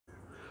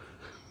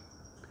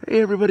Hey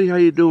everybody, how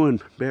you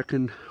doing? Back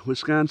in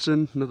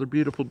Wisconsin, another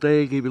beautiful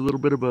day. Gave you a little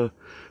bit of a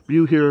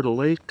view here at a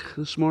lake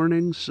this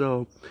morning,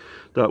 so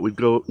thought we'd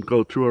go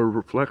through our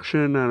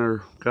reflection on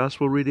our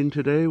gospel reading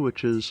today,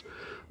 which is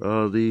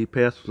the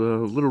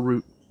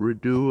little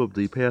redo of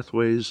the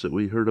pathways that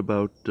we heard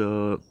about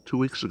 2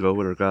 weeks ago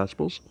in our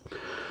gospels.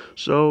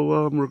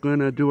 So we're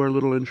going to do our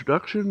little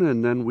introduction,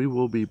 and then we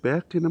will be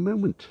back in a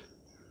moment.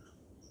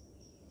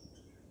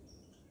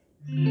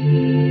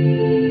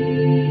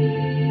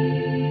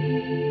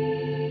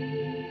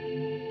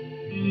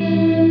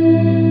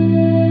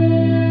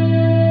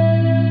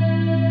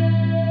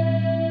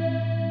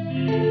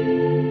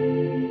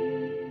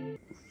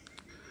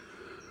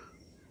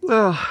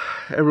 Well,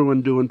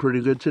 everyone doing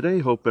pretty good today.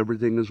 Hope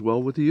everything is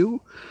well with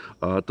you.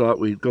 Thought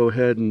we'd go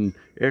ahead and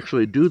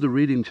actually do the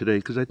reading today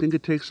because I think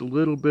it takes a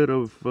little bit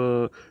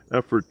of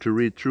effort to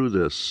read through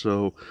this.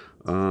 So,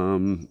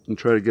 and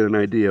try to get an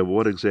idea of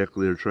what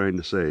exactly they're trying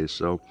to say.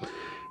 So,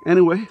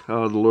 anyway,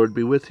 the Lord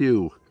be with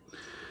you.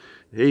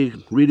 A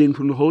reading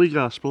from the Holy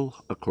Gospel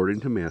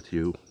according to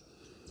Matthew.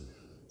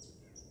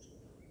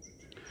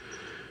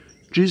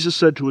 Jesus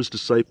said to his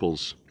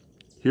disciples,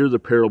 "Hear the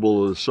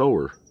parable of the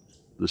sower.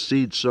 The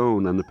seed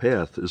sown on the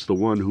path is the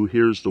one who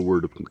hears the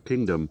word of the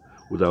kingdom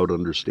without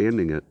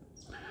understanding it.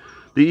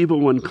 The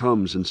evil one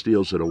comes and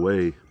steals it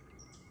away.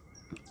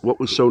 What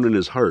was sown in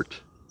his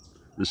heart,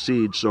 the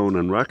seed sown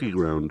on rocky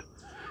ground,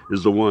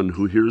 is the one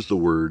who hears the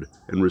word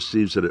and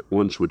receives it at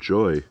once with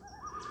joy.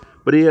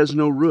 But he has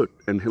no root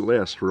and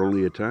lasts for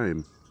only a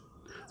time.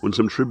 When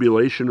some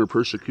tribulation or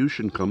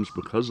persecution comes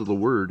because of the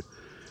word,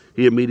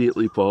 he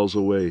immediately falls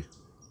away.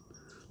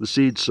 The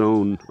seed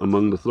sown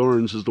among the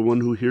thorns is the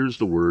one who hears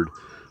the word,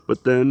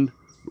 but then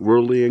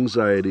worldly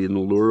anxiety and the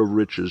lure of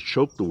riches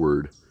choke the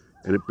word,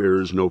 and it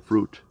bears no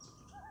fruit.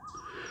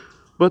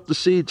 But the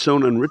seed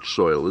sown on rich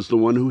soil is the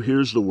one who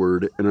hears the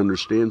word and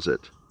understands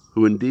it,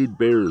 who indeed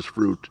bears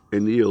fruit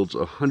and yields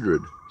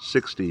 100,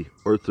 60,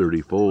 or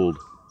 30-fold.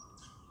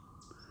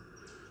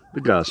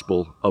 The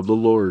Gospel of the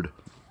Lord.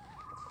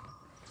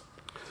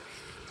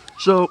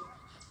 So,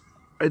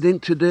 I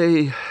think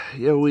today,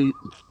 we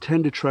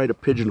tend to try to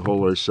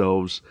pigeonhole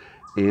ourselves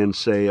and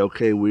say,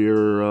 okay,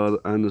 we're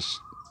on this,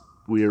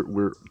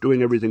 we're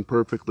doing everything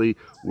perfectly.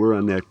 We're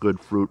on that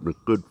good fruit and a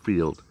good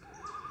field.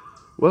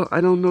 Well,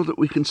 I don't know that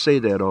we can say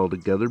that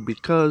altogether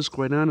because,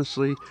 quite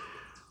honestly,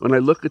 when I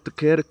look at the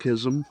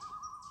Catechism,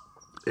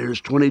 there's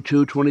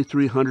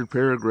 2,300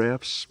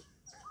 paragraphs,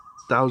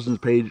 thousands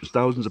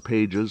of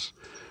pages,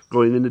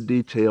 going into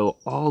detail,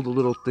 all the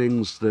little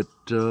things that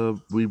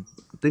we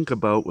think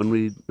about when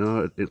we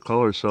call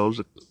ourselves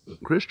a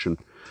Christian.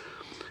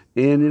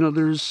 And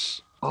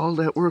there's all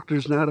that work.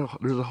 There's not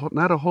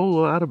a whole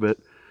lot of it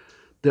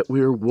that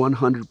we're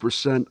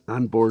 100%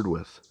 on board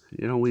with.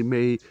 We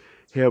may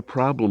have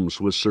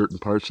problems with certain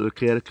parts of the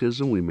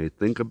Catechism. We may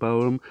think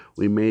about them.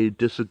 We may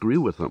disagree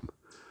with them.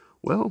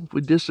 Well, if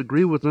we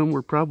disagree with them,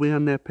 we're probably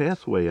on that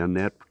pathway, on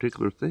that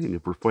particular thing,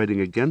 if we're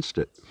fighting against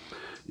it.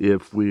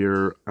 If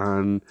we're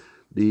on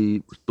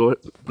the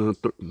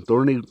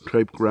thorny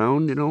type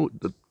ground,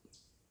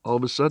 all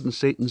of a sudden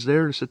Satan's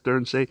there to sit there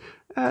and say,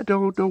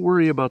 don't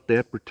worry about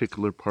that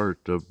particular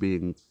part of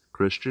being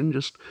Christian.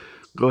 Just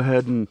go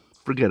ahead and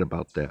forget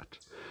about that.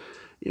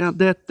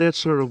 That's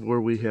sort of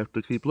where we have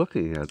to keep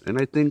looking at. And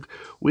I think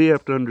we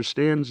have to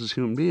understand as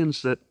human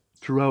beings that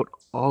throughout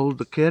all of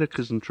the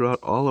Catechism, throughout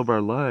all of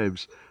our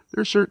lives,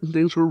 there are certain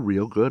things we're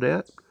real good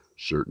at,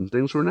 certain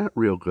things we're not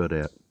real good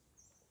at.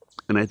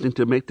 And I think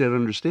to make that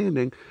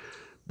understanding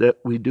that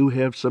we do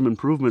have some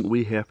improvement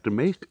we have to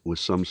make with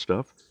some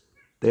stuff,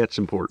 that's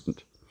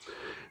important.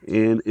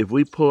 And if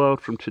we pull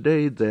out from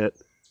today that,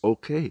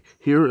 okay,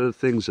 here are the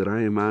things that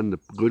I am on the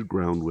good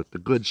ground with, the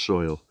good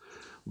soil,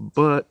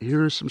 but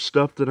here's some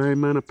stuff that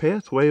I'm on a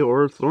pathway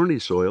or thorny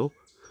soil,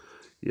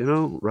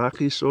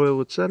 rocky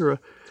soil, etc.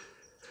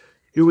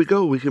 Here we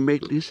go. We can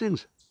make these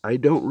things. I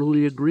don't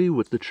really agree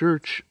with the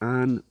church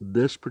on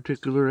this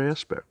particular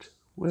aspect.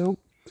 Well,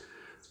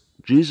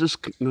 Jesus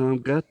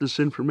got this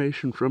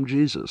information from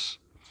Jesus.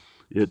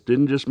 It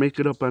didn't just make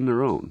it up on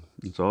their own.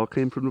 It all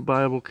came from the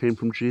Bible, came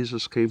from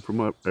Jesus, came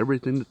from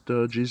everything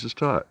that Jesus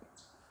taught.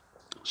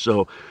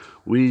 So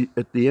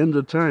at the end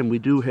of the time, we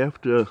do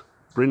have to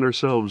bring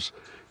ourselves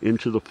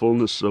into the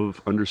fullness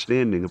of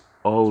understanding of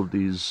all of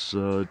these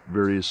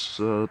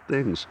various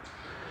things.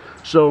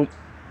 So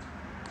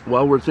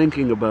while we're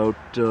thinking about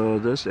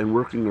this and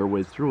working our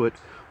way through it,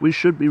 we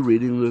should be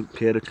reading the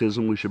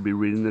Catechism, we should be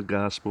reading the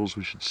Gospels,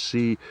 we should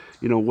see,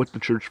 what the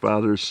Church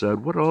Fathers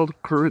said, what all the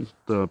current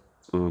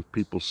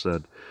people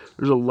said.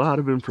 There's a lot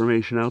of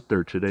information out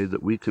there today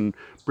that we can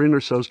bring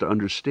ourselves to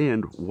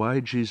understand why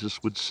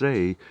Jesus would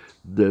say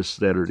this,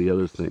 that, or the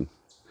other thing.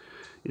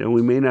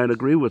 We may not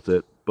agree with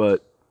it,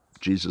 but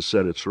Jesus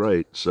said it's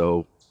right,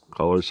 so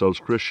call ourselves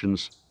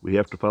Christians. We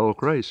have to follow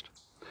Christ.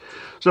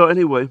 So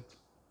anyway,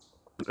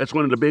 that's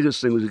one of the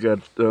biggest things we got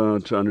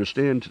to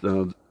understand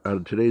out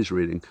of today's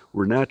reading.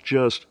 We're not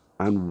just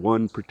on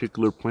one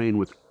particular plane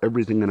with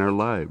everything in our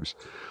lives.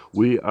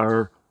 We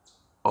are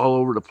all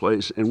over the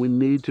place, and we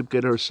need to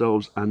get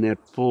ourselves on that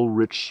full,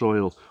 rich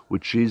soil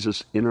with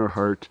Jesus in our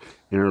heart,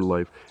 in our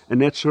life.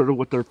 And that's sort of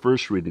what our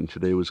first reading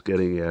today was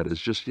getting at, is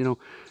just,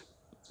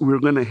 we're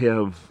going to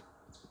have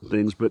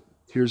things, but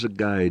here's a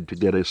guide to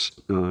get us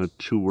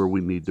to where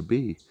we need to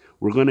be.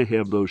 We're going to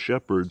have those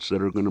shepherds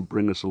that are going to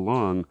bring us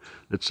along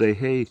that say,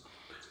 hey,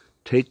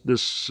 take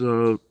this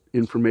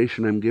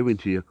information I'm giving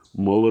to you,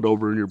 mull it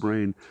over in your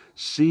brain,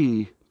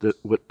 see that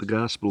what the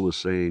gospel is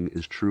saying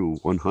is true,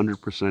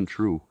 100%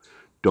 true.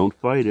 Don't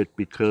fight it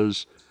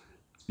because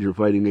you're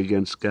fighting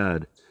against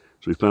God.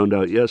 So we found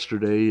out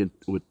yesterday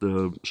with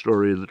the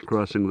story of the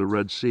crossing the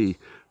Red Sea,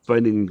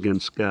 fighting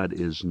against God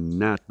is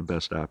not the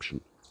best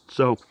option.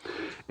 So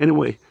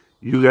anyway,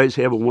 you guys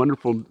have a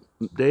wonderful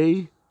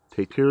day.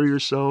 Take care of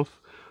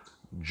yourself.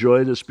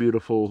 Enjoy this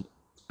beautiful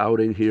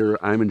outing here.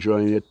 I'm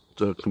enjoying it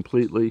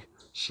completely.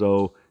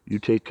 So you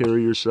take care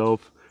of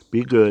yourself.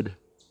 Be good.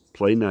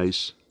 Play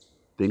nice.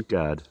 Thank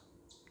God.